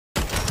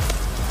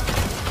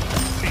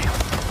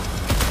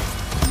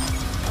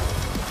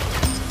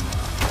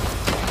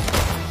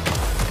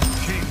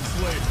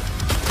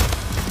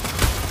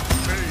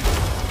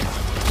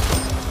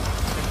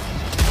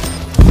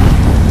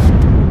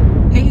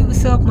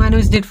my name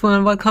is Ditfu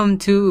and welcome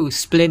to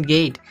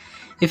Splitgate.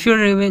 If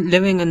you're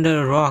living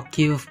under a rock,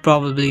 you've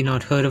probably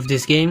not heard of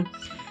this game.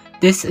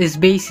 This is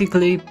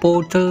basically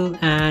Portal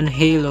and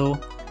Halo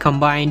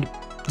combined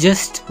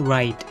just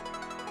right.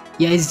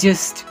 Yeah, it's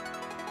just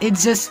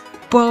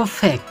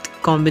perfect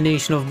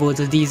combination of both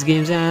of these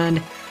games,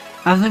 and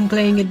I've been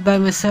playing it by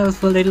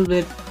myself a little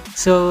bit,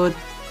 so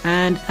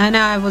and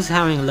I was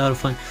having a lot of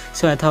fun,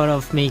 so I thought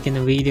of making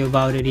a video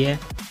about it.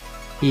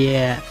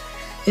 Yeah,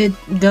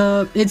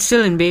 it's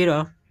still in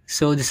beta,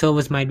 so the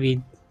servers might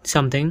be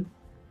something.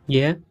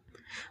 Yeah,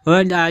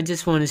 but I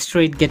just want to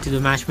straight get to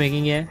the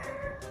matchmaking.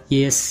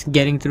 Yes,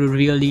 getting to the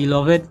real deal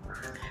of it.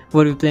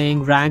 What are we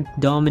playing? Ranked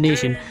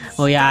domination.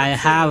 Oh yeah, I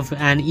have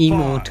an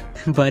emote,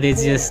 but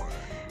it's just,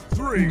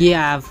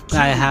 yeah,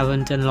 I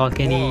haven't unlocked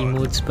any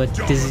emotes, but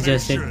this is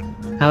just it.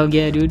 Oh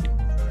yeah, dude,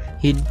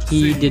 he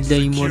did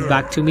the emote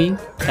back to me.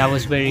 That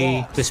was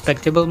very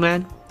respectable,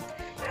 man.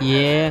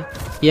 Yeah,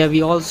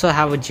 we also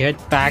have a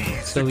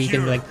jetpack, so we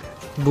can like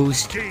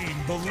boost.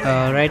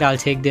 Right, I'll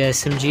take the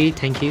SMG,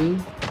 thank you.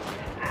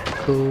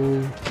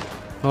 Cool.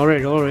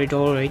 Alright.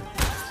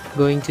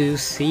 Going to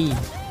C.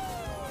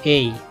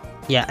 A.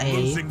 Yeah,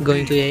 A.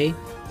 Going to A.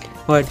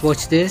 Alright,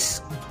 watch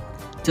this.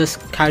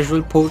 Just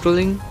casual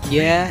portaling.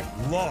 Yeah.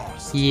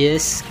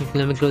 Yes.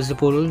 Let me close the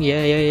portal.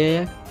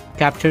 Yeah.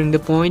 Capturing the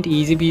point.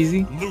 Easy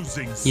peasy.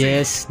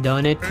 Yes,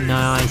 done it.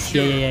 Nice.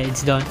 Yeah,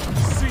 it's done.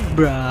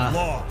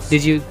 Bruh.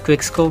 Did you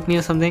quick scope me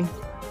or something?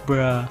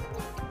 Bruh.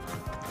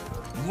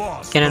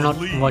 Can I not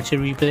watch a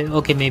replay?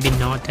 Okay, maybe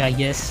not, I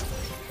guess.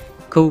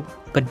 Cool.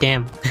 But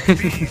damn.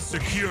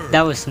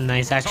 That was some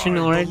nice action.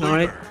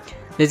 Alright.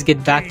 Let's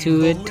get back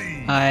to it.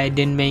 I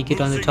didn't make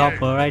it on the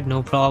top. Alright,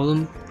 no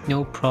problem,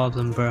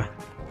 bruh.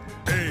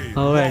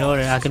 Alright,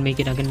 I can make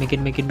it. Oh,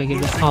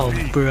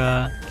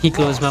 bruh. He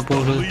closed my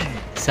portal.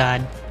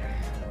 Sad.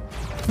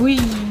 Whee!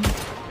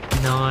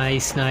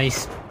 Nice.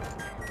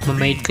 My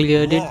mate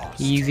cleared it.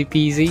 Easy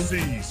peasy.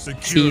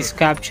 C is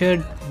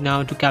captured.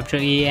 Now to capture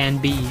A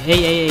and B.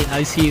 Hey,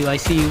 I see you.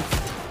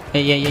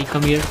 Hey,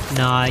 come here.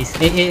 Nice.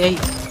 Hey.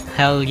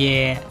 Hell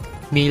yeah.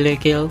 Melee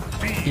kill.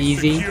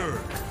 Easy.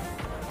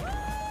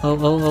 Oh,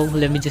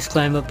 let me just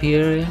climb up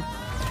here.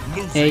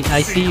 Hey,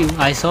 I see you.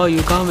 I saw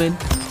you coming.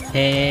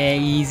 Hey,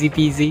 easy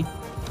peasy.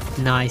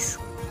 Nice.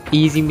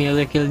 Easy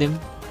melee killed him.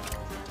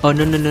 Oh,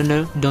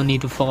 no. Don't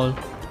need to fall.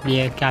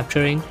 Yeah,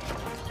 capturing.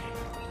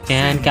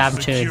 And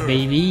captured,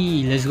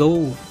 baby. Let's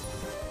go.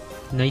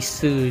 Nice.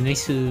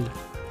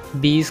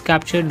 B is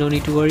captured. No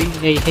need to worry.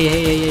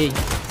 Hey.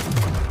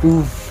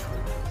 Oof.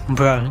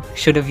 Bruh,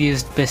 should have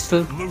used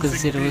pistol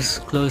because it was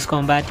close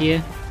combat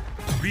here.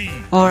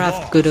 Or I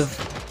could have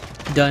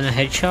done a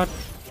headshot.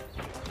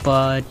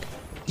 But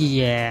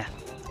yeah.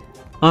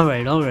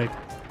 Alright.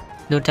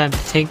 No time to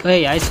think.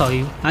 Hey, I saw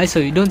you.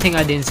 Don't think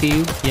I didn't see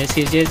you. Yes.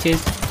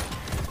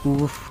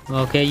 Oof.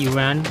 Okay, you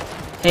ran.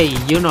 Hey,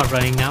 you're not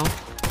running now.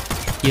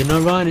 You're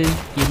not running.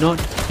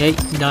 Hey,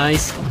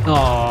 nice.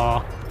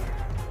 Aww.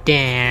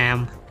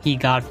 Damn. He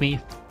got me.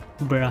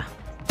 Bruh.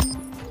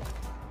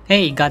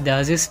 Hey, got the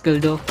assist skill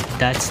though.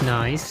 That's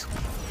nice.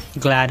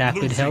 Glad I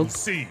could help.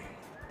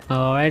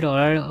 Alright.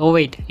 Oh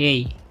wait,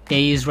 A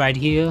is right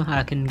here.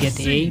 I can get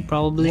A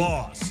probably.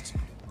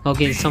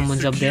 Okay,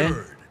 someone's up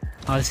there.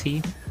 I'll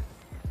see.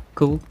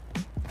 Cool.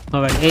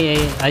 Alright,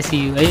 hey, I see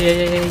you.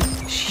 Hey.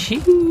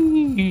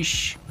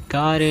 Sheesh.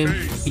 Got him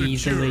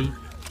easily.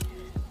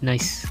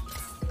 Nice.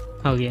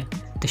 Oh yeah,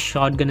 the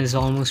shotgun is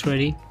almost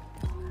ready.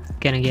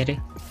 Can I get it?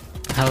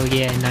 Oh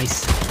yeah,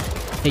 nice.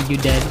 Hey, you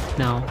dead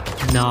now.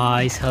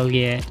 Nice. Hell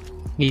yeah.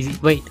 Easy.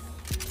 Wait,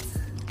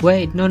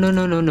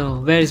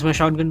 no. Where is my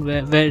shotgun?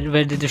 Where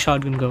did the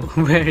shotgun go?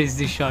 Where is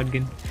the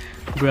shotgun?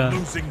 Bruh.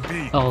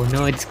 Oh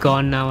no, it's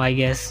gone now, I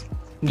guess.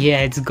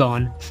 Yeah, it's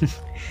gone.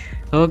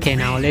 Okay,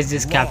 now let's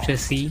just capture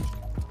C.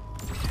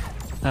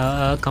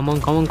 Come on,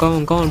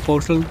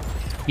 portal.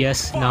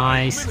 Yes,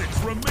 nice.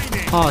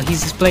 Oh,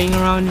 he's just playing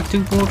around in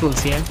 2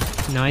 portals, yeah.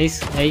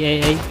 Nice.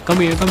 Hey. Come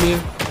here.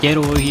 Get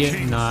over here.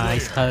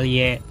 Nice. Hell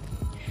yeah.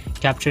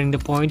 Capturing the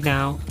point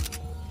now.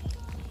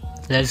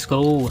 Let's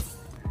go.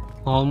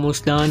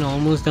 Almost done.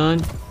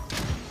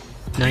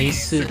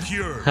 Nice.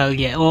 Hell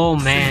yeah. Oh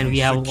man, we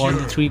have all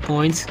the 3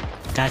 points.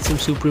 That's some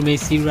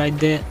supremacy right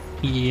there.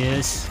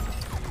 Yes.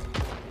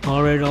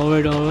 Alright.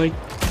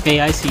 Hey,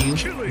 I see you.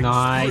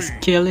 Nice.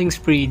 Killing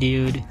spree,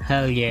 dude.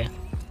 Hell yeah.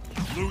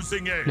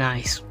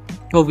 Nice.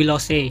 Oh, we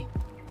lost A.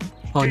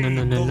 Oh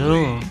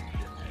no.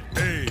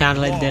 Can't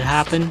let that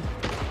happen.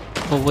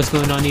 Oh, what's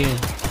going on here?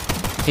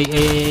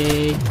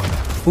 Hey.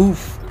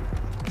 Oof.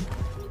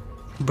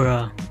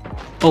 Bruh.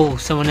 Oh,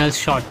 someone else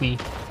shot me.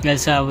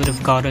 Else I would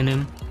have gotten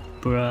him.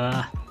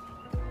 Bruh.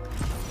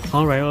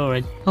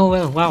 Alright. Oh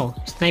well, wow.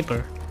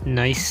 Sniper.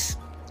 Nice.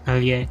 Oh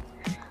yeah.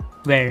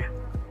 Where?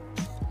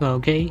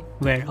 Okay.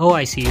 Where? Oh,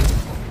 I see you.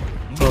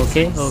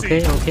 Okay.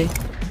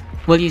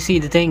 Well, you see,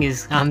 the thing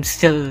is, I'm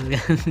still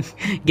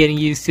getting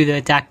used to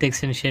the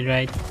tactics and shit,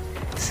 right?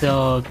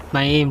 So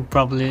my aim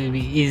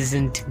probably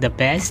isn't the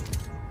best,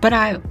 but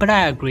I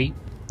agree.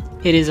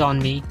 It is on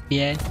me.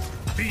 Yeah.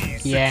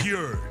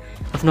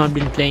 I've not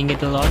been playing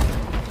it a lot,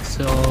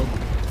 so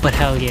but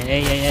hell yeah.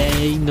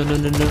 Hey, no,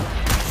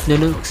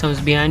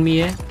 someone's behind me.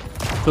 Yeah,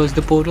 close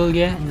the portal.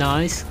 Yeah,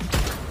 nice.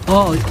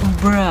 Oh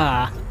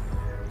bruh,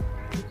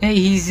 hey,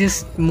 he's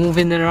just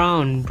moving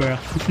around, bruh.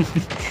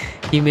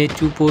 He made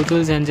 2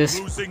 portals and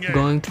just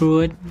going through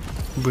it,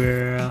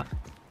 bruh.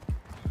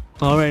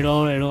 Alright.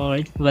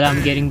 Well,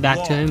 I'm getting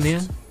back to him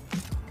here.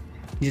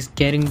 Just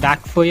getting back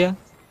for you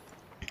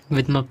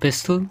with my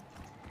pistol,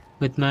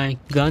 with my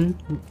gun.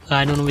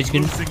 I don't know which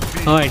gun.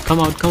 Alright, come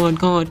out.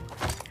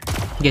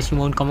 Guess you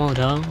won't come out,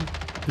 huh?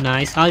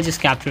 Nice. I'll just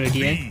capture it,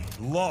 yeah.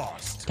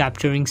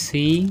 Capturing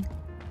C.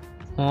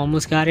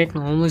 Almost got it.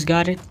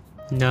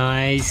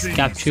 Nice.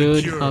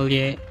 Captured. Oh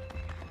yeah.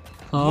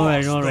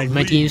 Alright.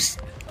 My team's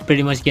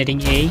pretty much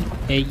getting A.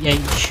 Hey,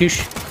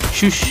 shush.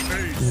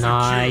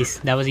 Nice.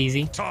 That was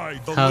easy.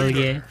 Hell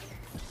yeah.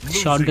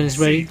 Shotgun's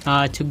ready.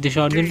 I took the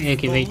shotgun.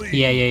 Okay, wait.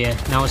 Yeah.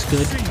 Now it's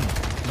good.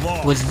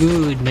 What's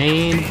good,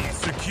 man?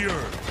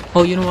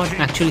 Oh, you know what?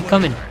 Actually,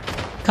 come in.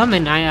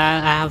 I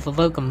have a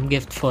welcome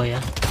gift for you.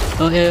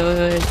 Oh,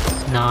 yeah.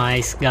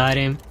 Nice. Got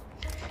him.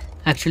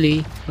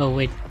 Actually, oh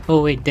wait.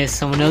 There's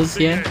someone else.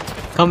 Yeah.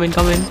 Come in.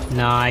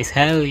 Nice.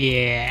 Hell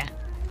yeah.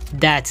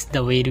 That's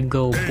the way to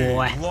go,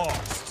 boy.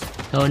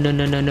 Oh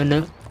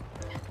no.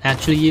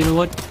 Actually, you know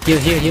what? Here.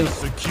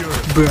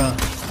 Bruh.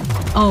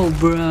 Oh,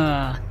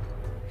 bruh.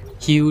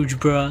 Huge,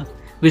 bruh.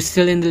 We're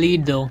still in the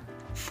lead though.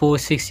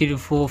 460 to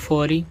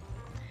 440.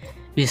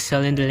 We're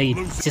still in the lead.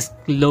 Just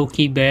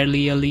low-key,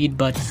 barely a lead,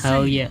 but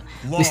hell yeah.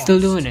 We're still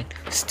doing it.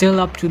 Still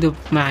up to the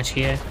match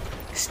here.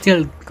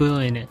 Still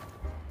doing it.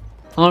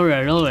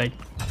 Alright.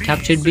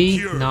 Captured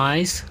B.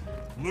 Nice.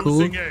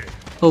 Cool.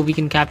 Oh, we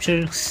can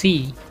capture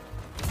C.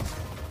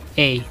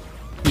 A.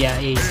 Yeah,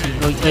 A, C.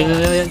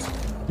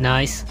 Oh,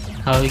 nice.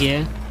 Hell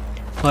yeah.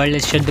 Alright,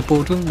 let's shut the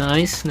portal.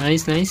 Nice.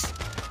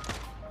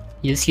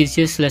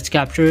 Yes, let's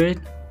capture it.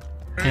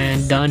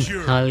 And done.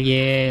 Hell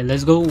yeah,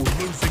 let's go.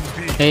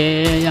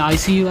 Hey, I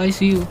see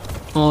you.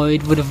 Oh,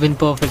 it would have been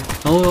perfect.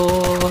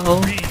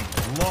 Oh,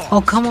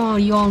 come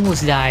on, you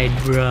almost died,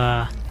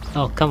 bruh.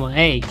 Oh, come on.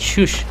 Hey,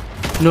 shush.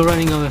 No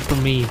running away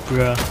from me,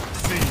 bruh.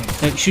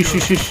 Hey,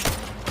 shush.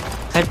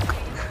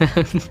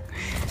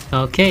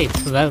 Okay,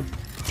 well,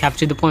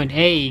 capture the point.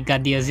 Hey,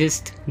 got the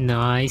assist.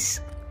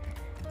 Nice.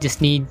 Just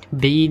need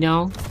B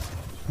now.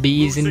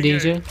 B is in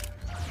danger.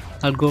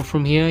 I'll go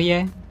from here,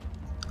 yeah.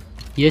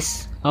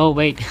 Yes. Oh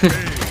wait,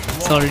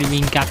 it's already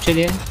being captured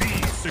here.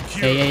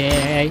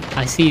 Hey,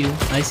 I see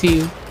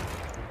you.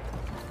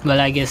 Well,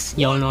 I guess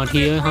y'all not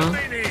here, huh?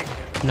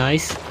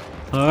 Nice.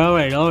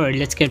 Alright,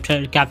 let's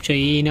capture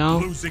E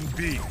now.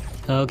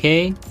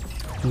 Okay.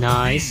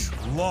 Nice.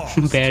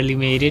 Barely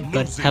made it,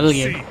 but hell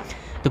yeah.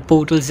 The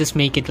portals just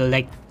make it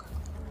like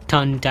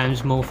 10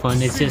 times more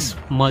fun. It's just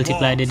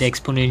multiplied it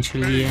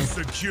exponentially, yeah.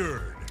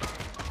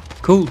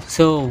 Cool,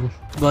 so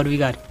what do we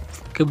got?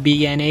 Could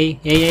be an A.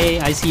 Hey,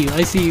 I see you.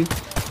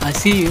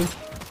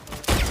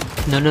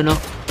 No.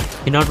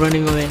 You're not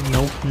running away.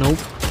 Nope.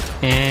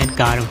 And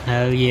got him.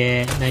 Hell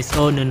yeah. Nice.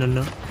 Oh,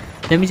 no.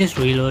 Let me just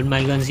reload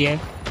my guns here.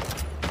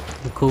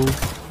 Cool.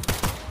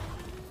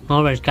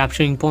 Alright,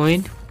 capturing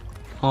point.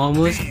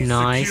 Almost.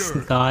 Nice.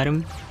 Got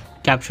him.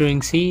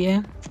 Capturing C,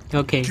 yeah.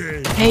 Okay.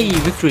 Hey,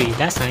 victory.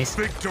 That's nice.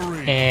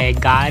 Hey,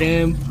 got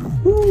him.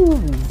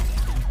 Woo.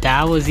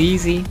 That was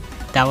easy.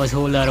 That was a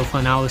whole lot of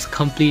fun. I was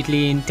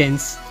completely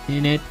intense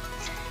in it.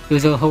 It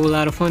was a whole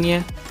lot of fun,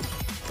 yeah.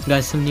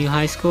 Got some new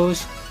high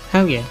scores.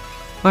 Hell yeah.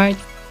 Alright,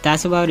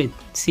 that's about it.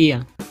 See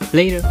ya.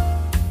 Later.